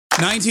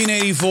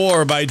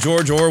1984 by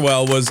George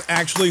Orwell was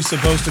actually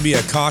supposed to be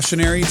a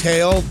cautionary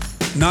tale,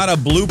 not a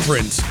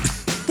blueprint,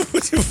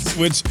 which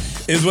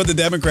is what the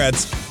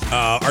Democrats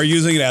are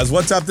using it as.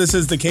 What's up? This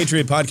is the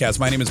Patriot Podcast.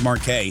 My name is Mark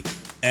Kaye,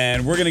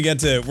 and we're gonna get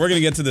to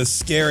the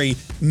scary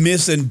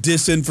mis and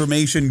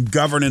disinformation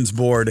governance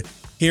board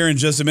here in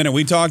just a minute.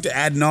 We talked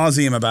ad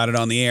nauseum about it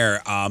on the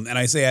air, and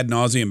I say ad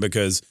nauseum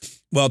because,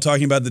 well,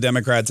 talking about the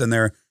Democrats and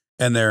their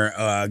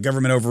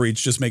government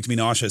overreach just makes me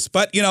nauseous.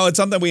 But, you know, it's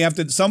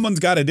something someone's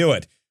got to do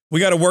it. We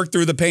got to work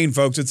through the pain,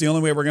 folks. It's the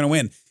only way we're going to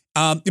win.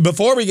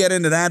 Before we get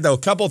into that, though, a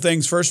couple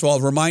things. First of all,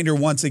 a reminder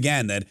once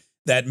again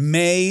that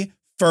May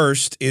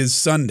 1st is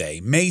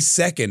Sunday. May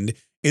 2nd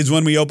is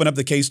when we open up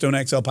the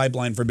Keystone XL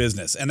pipeline for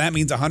business. And that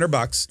means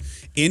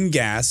 $100 in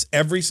gas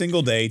every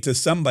single day to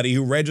somebody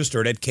who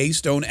registered at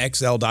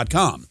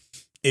KeystoneXL.com.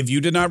 If you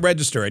did not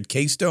register at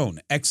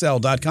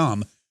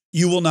KeystoneXL.com,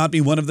 you will not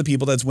be one of the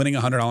people that's winning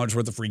 $100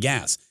 worth of free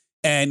gas.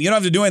 And you don't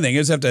have to do anything. You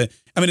just have to,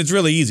 it's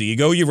really easy. You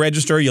go, you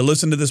register, you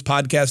listen to this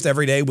podcast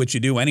every day, which you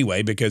do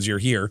anyway because you're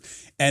here.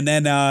 And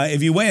then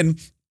if you win,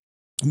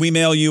 we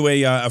mail you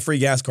a free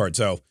gas card.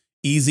 So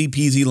easy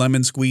peasy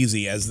lemon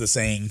squeezy, as the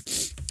saying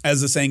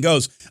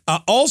goes.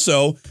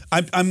 Also,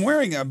 I'm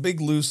wearing a big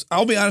loose,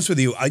 I'll be honest with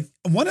you.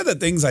 One of the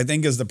things I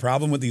think is the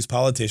problem with these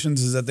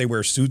politicians is that they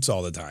wear suits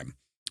all the time,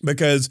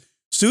 because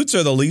suits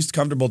are the least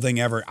comfortable thing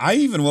ever. I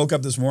even woke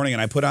up this morning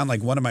and I put on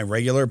like one of my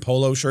regular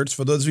polo shirts.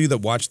 For those of you that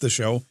watch the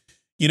show,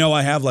 you know,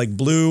 I have like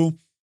blue,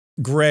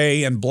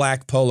 gray, and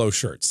black polo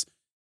shirts.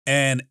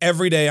 And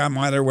every day I'm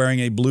either wearing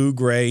a blue,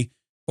 gray,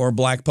 or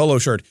black polo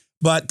shirt.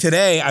 But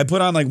today I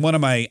put on like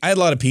I had a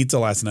lot of pizza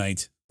last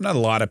night. Not a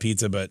lot of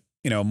pizza, but,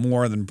 you know,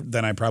 more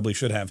than I probably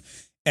should have.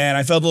 And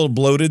I felt a little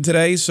bloated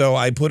today, so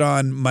I put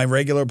on my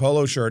regular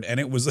polo shirt, and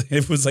it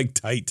was like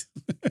tight.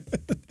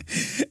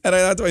 And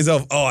I thought to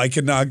myself, oh, I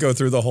could not go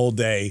through the whole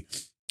day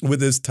with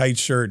this tight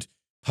shirt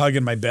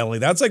hugging my belly.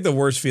 That's like the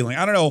worst feeling.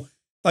 I don't know.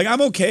 Like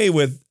I'm okay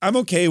with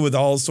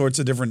all sorts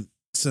of different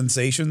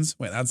sensations.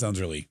 Wait, that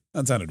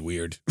sounded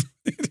weird.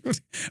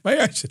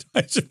 I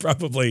should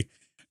probably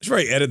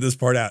edit this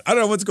part out. I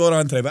don't know what's going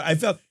on today,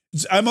 but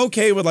I'm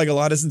okay with like a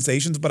lot of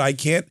sensations, but I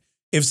can't,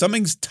 if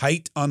something's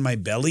tight on my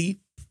belly,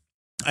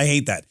 I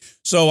hate that.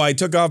 So I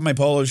took off my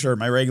polo shirt,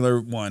 my regular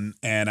one,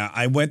 and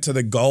I went to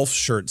the golf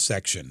shirt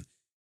section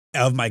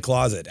of my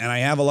closet. And I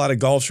have a lot of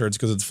golf shirts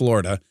because it's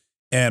Florida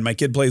and my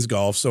kid plays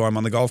golf. So I'm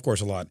on the golf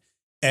course a lot.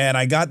 And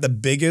I got the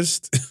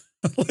biggest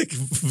like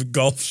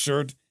golf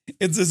shirt.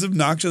 It's this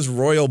obnoxious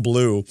royal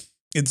blue.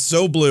 It's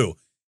so blue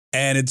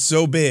and it's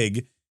so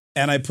big.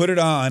 And I put it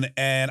on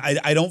and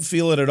I don't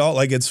feel it at all.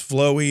 Like it's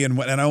flowy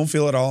and I don't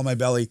feel it all in my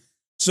belly.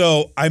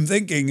 So I'm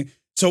thinking,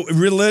 so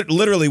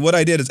literally what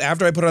I did is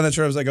after I put on that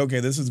shirt, I was like, okay,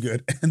 this is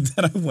good. And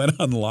then I went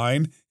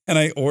online and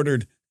I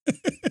ordered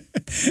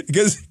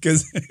because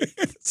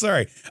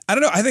sorry, I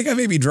don't know. I think I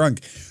may be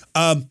drunk.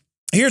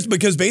 Here's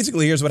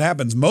what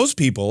happens. Most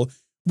people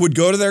would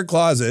go to their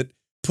closet,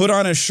 put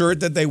on a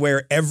shirt that they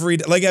wear every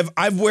day. Like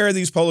I wear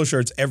these polo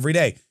shirts every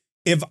day.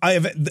 If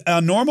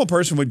a normal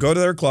person would go to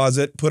their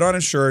closet, put on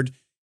a shirt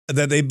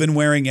that they've been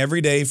wearing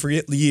every day for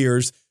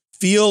years,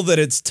 feel that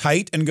it's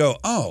tight and go,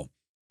 oh,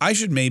 I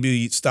should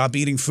maybe stop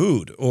eating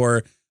food,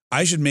 or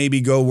I should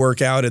maybe go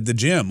work out at the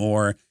gym,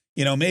 or,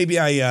 you know, maybe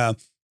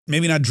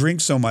maybe not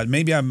drink so much.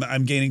 Maybe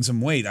I'm gaining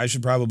some weight. I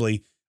should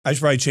probably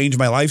change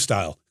my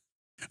lifestyle.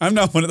 I'm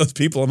not one of those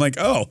people. I'm like,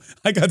 oh,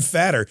 I got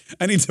fatter.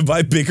 I need to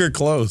buy bigger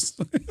clothes.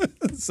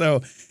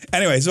 So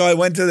anyway, so I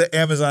went to the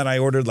Amazon. I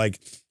ordered like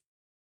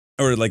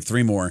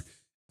 3 more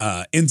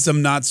in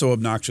some not so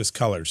obnoxious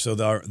colors. So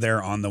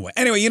they're on the way.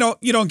 Anyway, you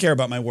don't care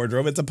about my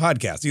wardrobe. It's a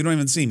podcast. You don't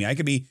even see me. I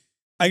could be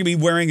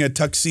wearing a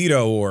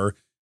tuxedo or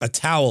a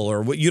towel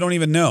or what, you don't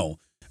even know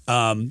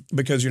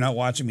because you're not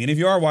watching me. And if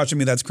you are watching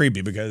me, that's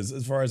creepy because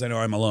as far as I know,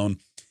 I'm alone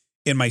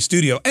in my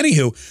studio.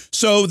 Anywho,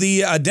 so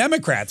the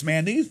Democrats,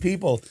 man, these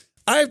people,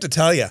 I have to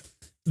tell you,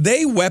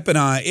 they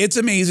weaponize. It's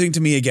amazing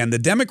to me. Again, the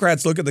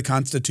Democrats look at the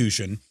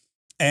Constitution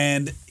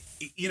and,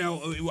 you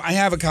know, I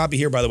have a copy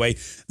here, by the way,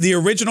 the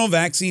original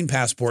vaccine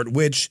passport,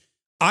 which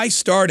I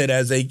started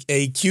as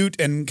a cute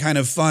and kind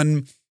of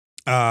fun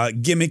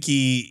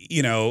gimmicky,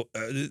 you know,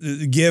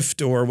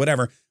 gift or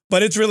whatever,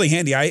 but it's really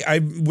handy. I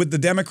with the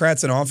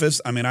Democrats in office,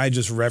 I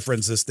just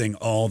reference this thing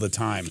all the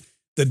time.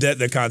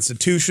 The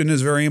Constitution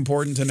is very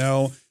important to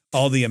know.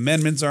 All the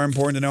amendments are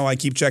important to know. I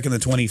keep checking the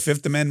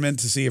 25th Amendment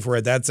to see if we're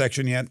at that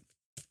section yet.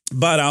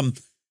 But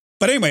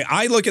anyway,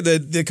 I look at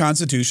the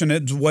Constitution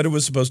as what it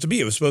was supposed to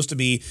be. It was supposed to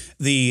be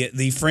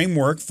the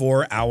framework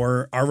for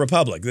our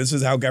republic. This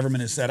is how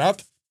government is set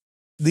up.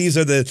 These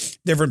are the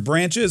different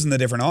branches and the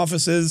different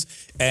offices,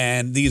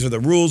 and these are the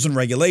rules and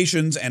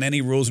regulations, and any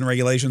rules and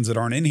regulations that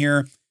aren't in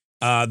here,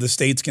 the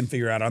states can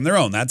figure out on their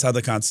own. That's how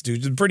the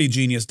Constitution is a pretty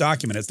genius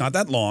document. It's not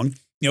that long.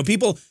 You know,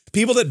 people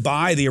that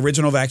buy the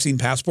original vaccine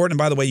passport, and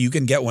by the way, you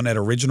can get one at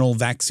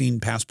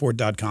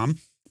originalvaccinepassport.com.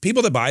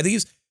 People that buy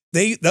these,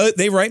 they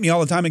write me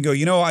all the time and go,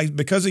 you know,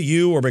 because of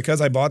you or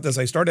because I bought this,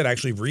 I started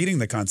actually reading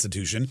the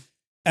Constitution,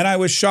 and I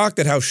was shocked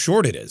at how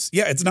short it is.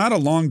 Yeah, it's not a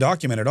long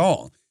document at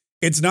all.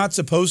 It's not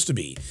supposed to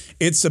be.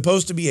 It's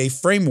supposed to be a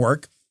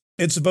framework.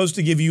 It's supposed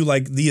to give you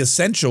like the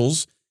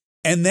essentials.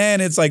 And then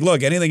it's like,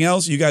 look, anything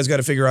else you guys got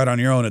to figure out on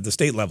your own at the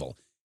state level.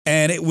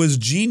 And it was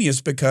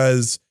genius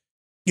because,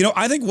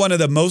 I think one of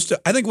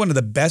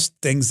the best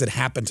things that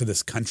happened to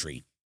this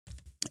country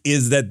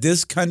is that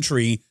this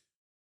country,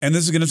 and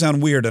this is going to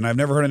sound weird, and I've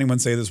never heard anyone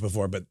say this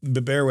before, but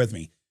bear with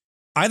me.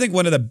 I think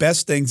one of the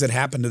best things that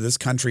happened to this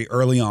country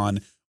early on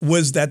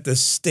was that the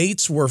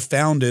states were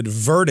founded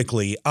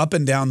vertically up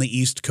and down the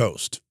East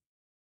Coast.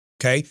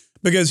 Okay?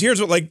 Because here's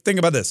what, think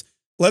about this.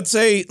 Let's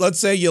say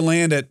you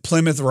land at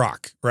Plymouth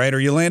Rock, right? Or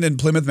you land in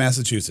Plymouth,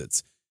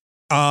 Massachusetts.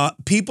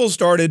 People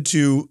started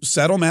to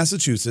settle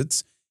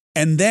Massachusetts.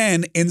 And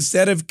then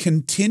instead of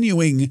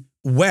continuing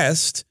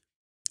west,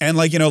 and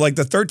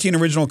the 13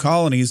 original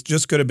colonies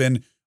just could have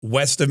been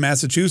west of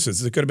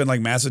Massachusetts. It could have been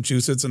like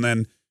Massachusetts and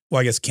then,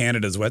 I guess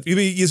Canada's west.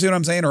 You see what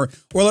I'm saying? Or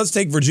let's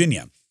take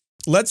Virginia.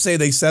 Let's say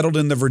they settled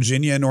in the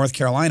Virginia, North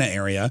Carolina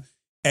area,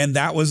 and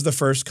that was the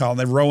first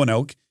colony,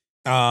 Roanoke.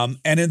 And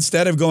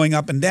instead of going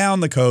up and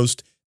down the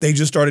coast, they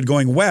just started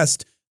going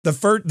west. The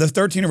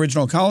 13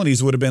 original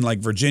colonies would have been like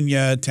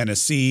Virginia,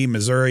 Tennessee,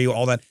 Missouri,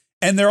 all that.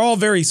 And they're all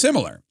very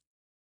similar.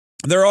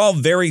 They're all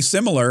very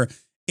similar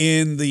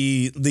in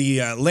the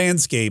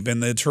landscape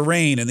and the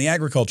terrain and the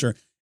agriculture.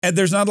 And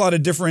there's not a lot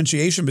of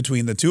differentiation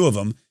between the two of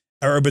them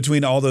or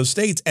between all those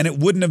states. And it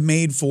wouldn't have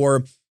made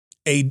for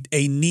a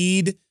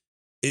need.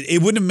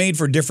 It wouldn't have made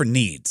for different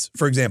needs,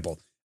 for example.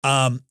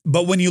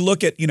 But when you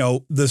look at,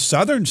 the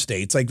southern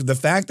states, like the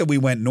fact that we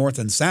went north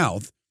and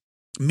south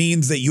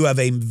means that you have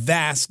a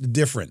vast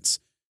difference.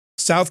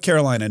 South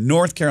Carolina,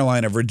 North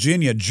Carolina,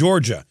 Virginia,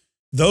 Georgia,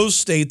 those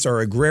states are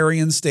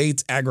agrarian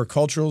states,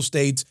 agricultural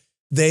states.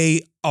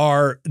 They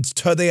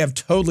have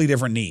totally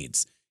different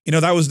needs.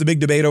 That was the big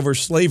debate over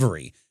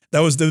slavery. That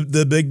was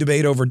the big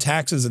debate over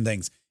taxes and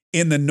things.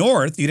 In the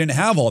North, you didn't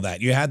have all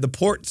that. You had the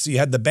ports, you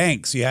had the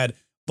banks, you had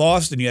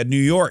Boston, you had New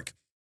York.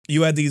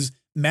 You had these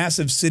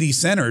massive city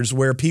centers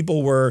where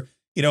people were,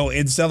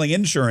 in selling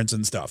insurance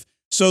and stuff.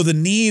 So the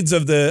needs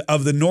of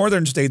the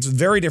northern states was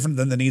very different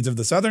than the needs of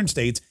the southern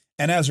states.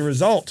 And as a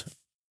result,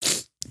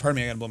 pardon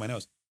me, I got to blow my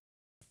nose.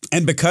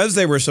 And because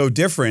they were so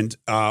different,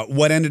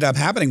 what ended up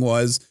happening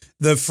was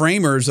the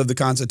framers of the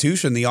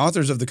Constitution, the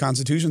authors of the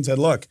Constitution said,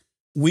 look,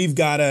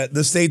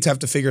 the states have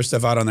to figure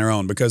stuff out on their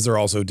own because they're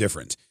all so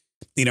different.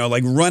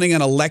 Like running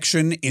an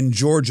election in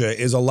Georgia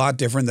is a lot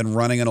different than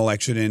running an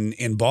election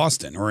in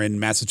Boston or in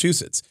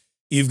Massachusetts.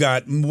 You've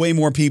got way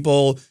more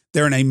people.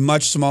 They're in a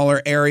much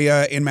smaller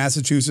area in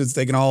Massachusetts.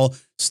 They can all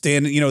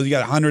stand, you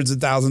got hundreds of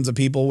thousands of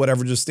people,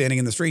 whatever, just standing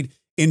in the street.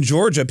 In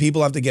Georgia,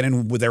 people have to get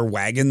in with their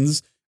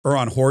wagons or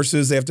on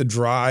horses. They have to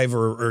drive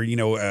or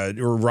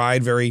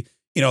ride very,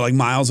 like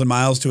miles and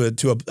miles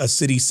to a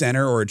city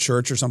center or a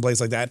church or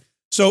someplace like that.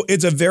 So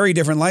it's a very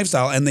different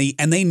lifestyle. And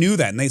they knew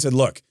that. And they said,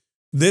 look,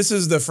 this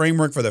is the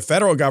framework for the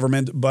federal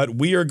government, but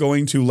we are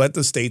going to let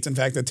the states, in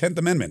fact, the 10th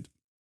Amendment,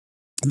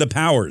 the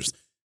powers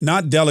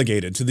not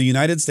delegated to the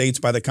United States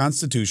by the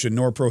Constitution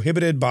nor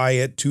prohibited by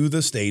it to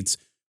the states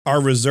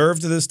are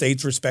reserved to the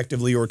states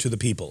respectively or to the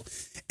people.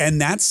 And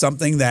that's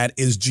something that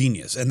is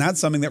genius. And that's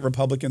something that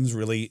Republicans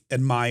really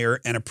admire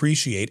and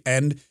appreciate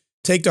and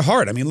take to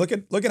heart. I mean, look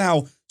at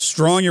how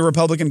strong your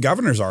Republican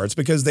governors are. It's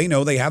because they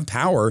know they have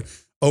power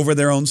over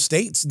their own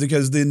states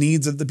because the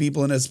needs of the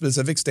people in a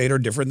specific state are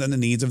different than the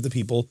needs of the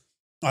people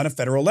on a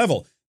federal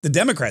level. The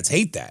Democrats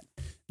hate that.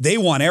 They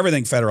want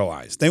everything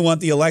federalized. They want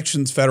the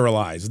elections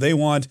federalized. They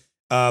want,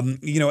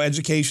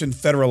 education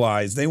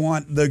federalized. They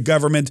want the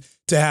government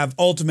to have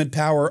ultimate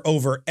power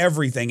over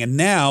everything. And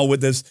now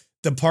with this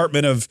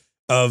Department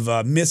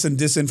of Mis and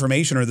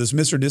Disinformation, or this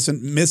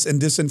Mis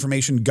and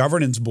Disinformation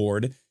Governance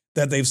Board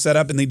that they've set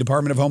up in the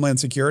Department of Homeland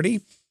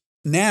Security,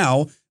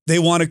 now they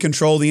want to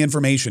control the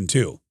information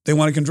too. They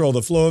want to control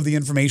the flow of the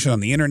information on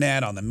the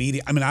internet, on the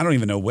media. I mean, I don't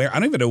even know where. I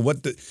don't even know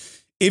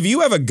if you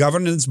have a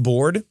governance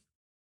board.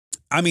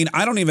 I mean,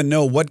 I don't even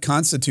know what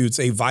constitutes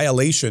a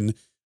violation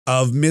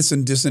of mis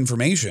and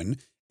disinformation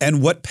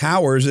and what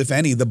powers, if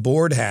any, the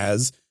board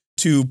has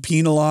to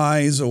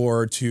penalize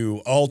or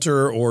to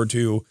alter or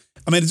to.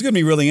 I mean, it's going to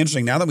be really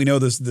interesting now that we know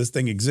this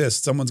thing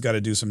exists. Someone's got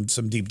to do some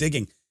deep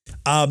digging.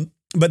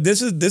 But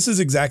this is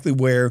exactly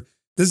where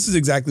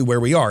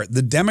we are.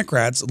 The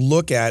Democrats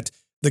look at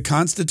the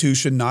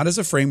Constitution not as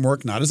a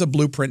framework, not as a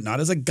blueprint, not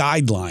as a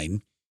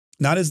guideline,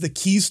 not as the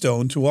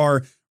keystone to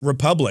our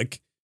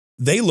republic.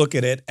 They look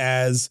at it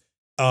as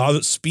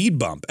a speed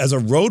bump, as a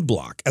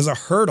roadblock, as a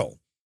hurdle.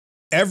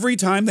 Every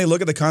time they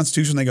look at the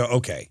Constitution, they go,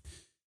 okay,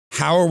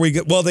 how are we?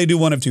 Well, they do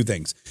one of two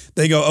things.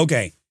 They go,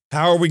 okay,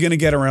 how are we going to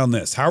get around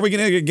this? How are we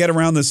going to get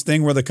around this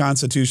thing where the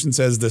Constitution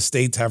says the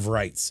states have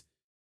rights?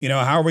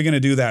 How are we going to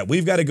do that?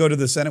 We've got to go to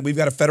the Senate. We've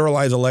got to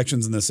federalize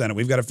elections in the Senate.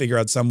 We've got to figure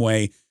out some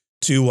way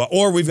to,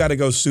 or we've got to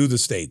go sue the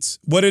states.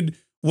 What did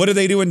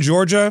they do in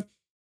Georgia?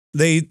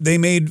 They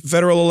made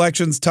federal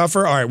elections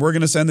tougher. All right, we're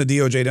going to send the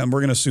DOJ down. We're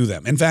going to sue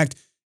them. In fact,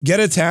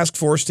 get a task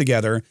force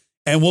together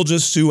and we'll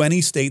just sue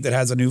any state that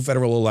has a new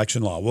federal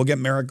election law. We'll get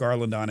Merrick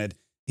Garland on it.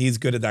 He's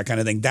good at that kind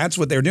of thing. That's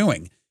what they're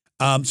doing.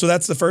 So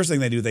that's the first thing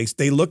they do.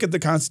 They look at the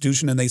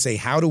Constitution and they say,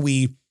 how do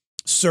we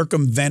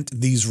circumvent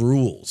these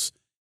rules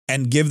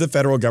and give the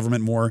federal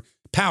government more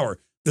power?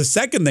 The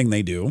second thing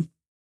they do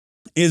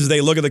is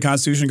they look at the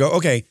Constitution and go,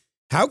 okay,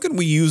 how can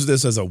we use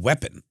this as a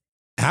weapon?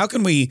 How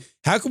can we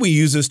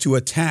use this to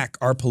attack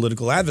our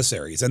political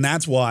adversaries? And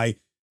that's why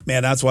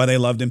they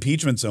loved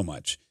impeachment so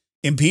much.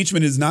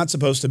 Impeachment is not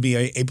supposed to be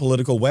a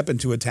political weapon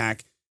to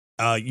attack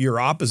your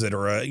opposite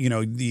or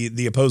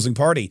the opposing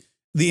party.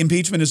 The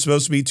impeachment is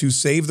supposed to be to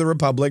save the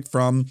republic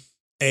from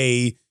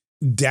a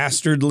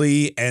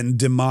dastardly and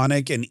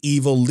demonic and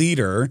evil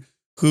leader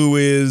who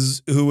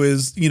is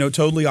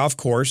totally off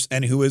course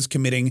and who is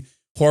committing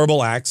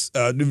horrible acts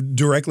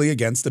directly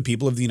against the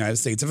people of the United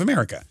States of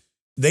America.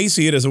 They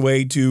see it as a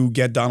way to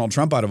get Donald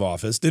Trump out of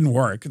office. Didn't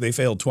work. They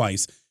failed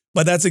twice,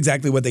 but that's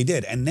exactly what they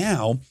did. And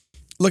now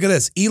look at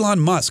this. Elon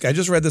Musk. I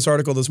just read this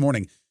article this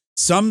morning.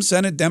 Some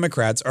Senate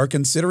Democrats are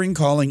considering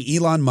calling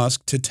Elon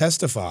Musk to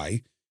testify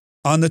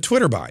on the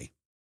Twitter buy.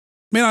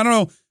 Man, I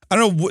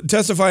don't know.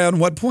 Testify on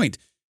what point?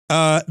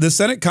 The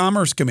Senate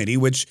Commerce Committee,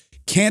 which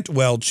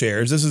Cantwell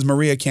chairs, this is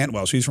Maria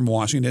Cantwell. She's from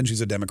Washington.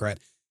 She's a Democrat.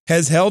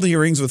 Has held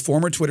hearings with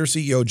former Twitter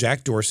CEO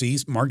Jack Dorsey,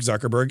 Mark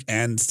Zuckerberg,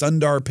 and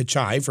Sundar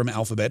Pichai from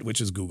Alphabet, which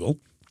is Google.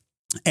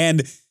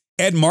 And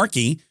Ed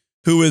Markey,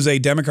 who is a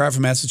Democrat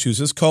from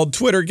Massachusetts, called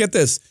Twitter, get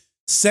this,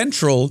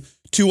 central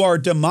to our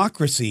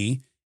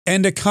democracy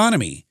and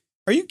economy.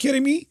 Are you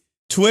kidding me?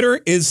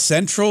 Twitter is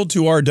central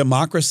to our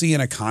democracy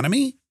and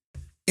economy?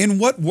 In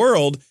what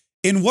world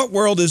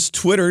is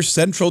Twitter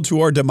central to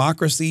our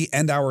democracy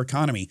and our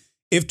economy?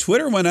 If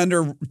Twitter went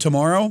under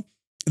tomorrow,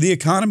 the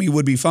economy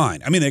would be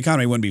fine. I mean, the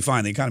economy wouldn't be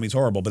fine. The economy's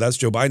horrible, but that's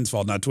Joe Biden's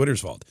fault, not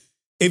Twitter's fault.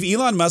 If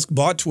Elon Musk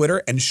bought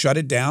Twitter and shut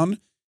it down,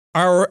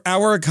 our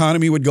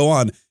economy would go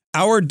on.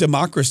 Our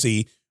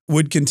democracy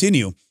would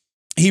continue.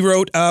 He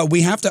wrote,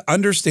 we have to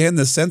understand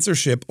the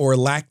censorship or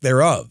lack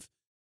thereof.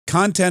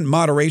 Content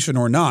moderation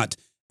or not,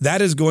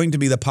 that is going to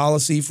be the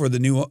policy for the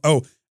new.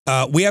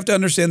 We have to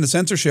understand the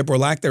censorship or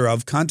lack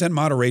thereof, content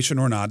moderation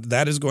or not,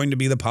 that is going to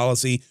be the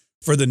policy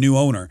for the new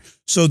owner.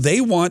 So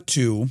they want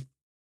to,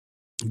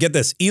 get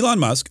this, Elon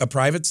Musk, a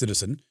private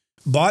citizen,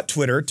 bought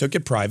Twitter, took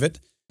it private,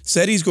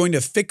 said he's going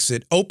to fix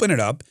it, open it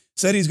up,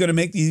 said he's going to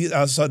make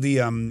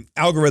the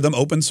algorithm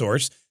open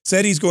source,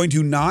 said he's going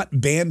to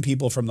not ban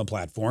people from the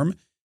platform.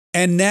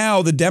 And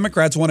now the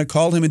Democrats want to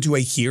call him into a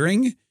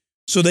hearing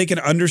so they can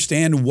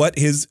understand what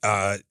his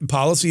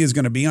policy is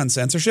going to be on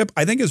censorship.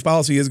 I think his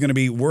policy is going to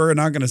be, we're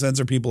not going to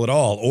censor people at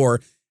all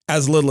or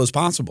as little as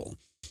possible.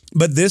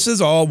 But this is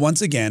all,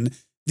 once again,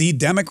 the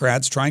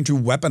Democrats trying to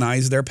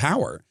weaponize their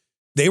power.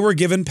 They were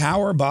given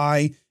power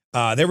by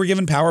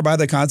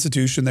the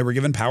Constitution. They were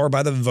given power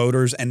by the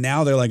voters. And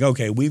now they're like,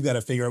 okay, we've got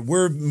to figure out,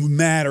 we're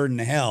madder than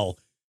hell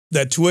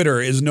that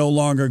Twitter's no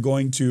longer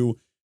going to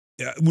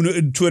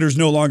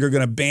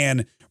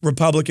ban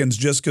Republicans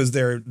just because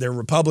they're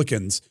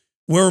Republicans.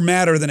 We're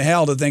madder than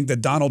hell to think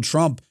that Donald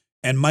Trump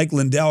and Mike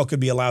Lindell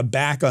could be allowed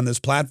back on this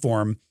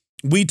platform.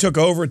 We took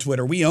over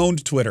Twitter. We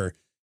owned Twitter.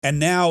 And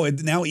now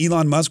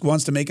Elon Musk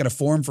wants to make it a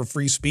forum for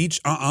free speech.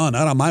 Not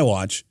on my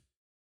watch.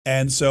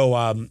 And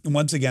so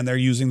once again, they're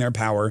using their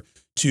power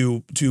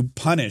to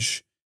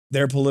punish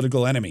their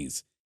political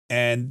enemies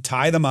and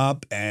tie them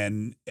up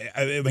and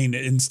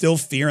instill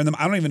fear in them.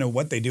 I don't even know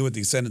what they do with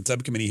these Senate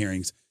subcommittee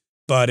hearings,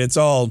 but it's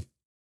all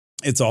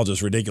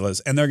just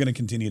ridiculous. And they're going to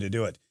continue to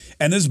do it.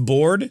 And this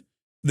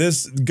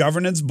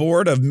governance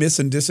board of mis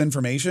and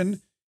disinformation,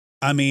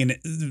 I mean,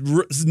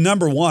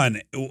 number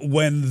one,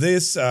 when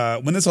this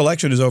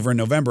election is over in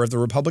November, if the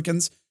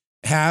Republicans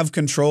have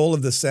control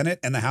of the Senate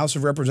and the House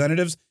of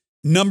Representatives,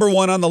 number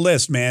one on the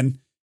list, man,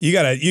 you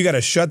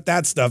gotta shut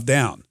that stuff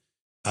down,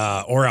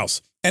 or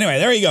else. Anyway,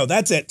 there you go.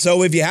 That's it.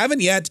 So if you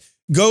haven't yet,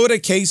 go to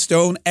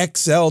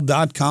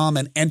KStoneXL.com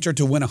and enter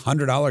to win a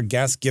 $100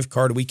 gas gift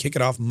card. We kick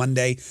it off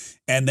Monday,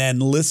 and then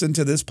listen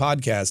to this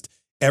podcast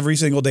every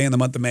single day in the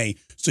month of May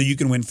so you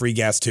can win free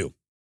gas too.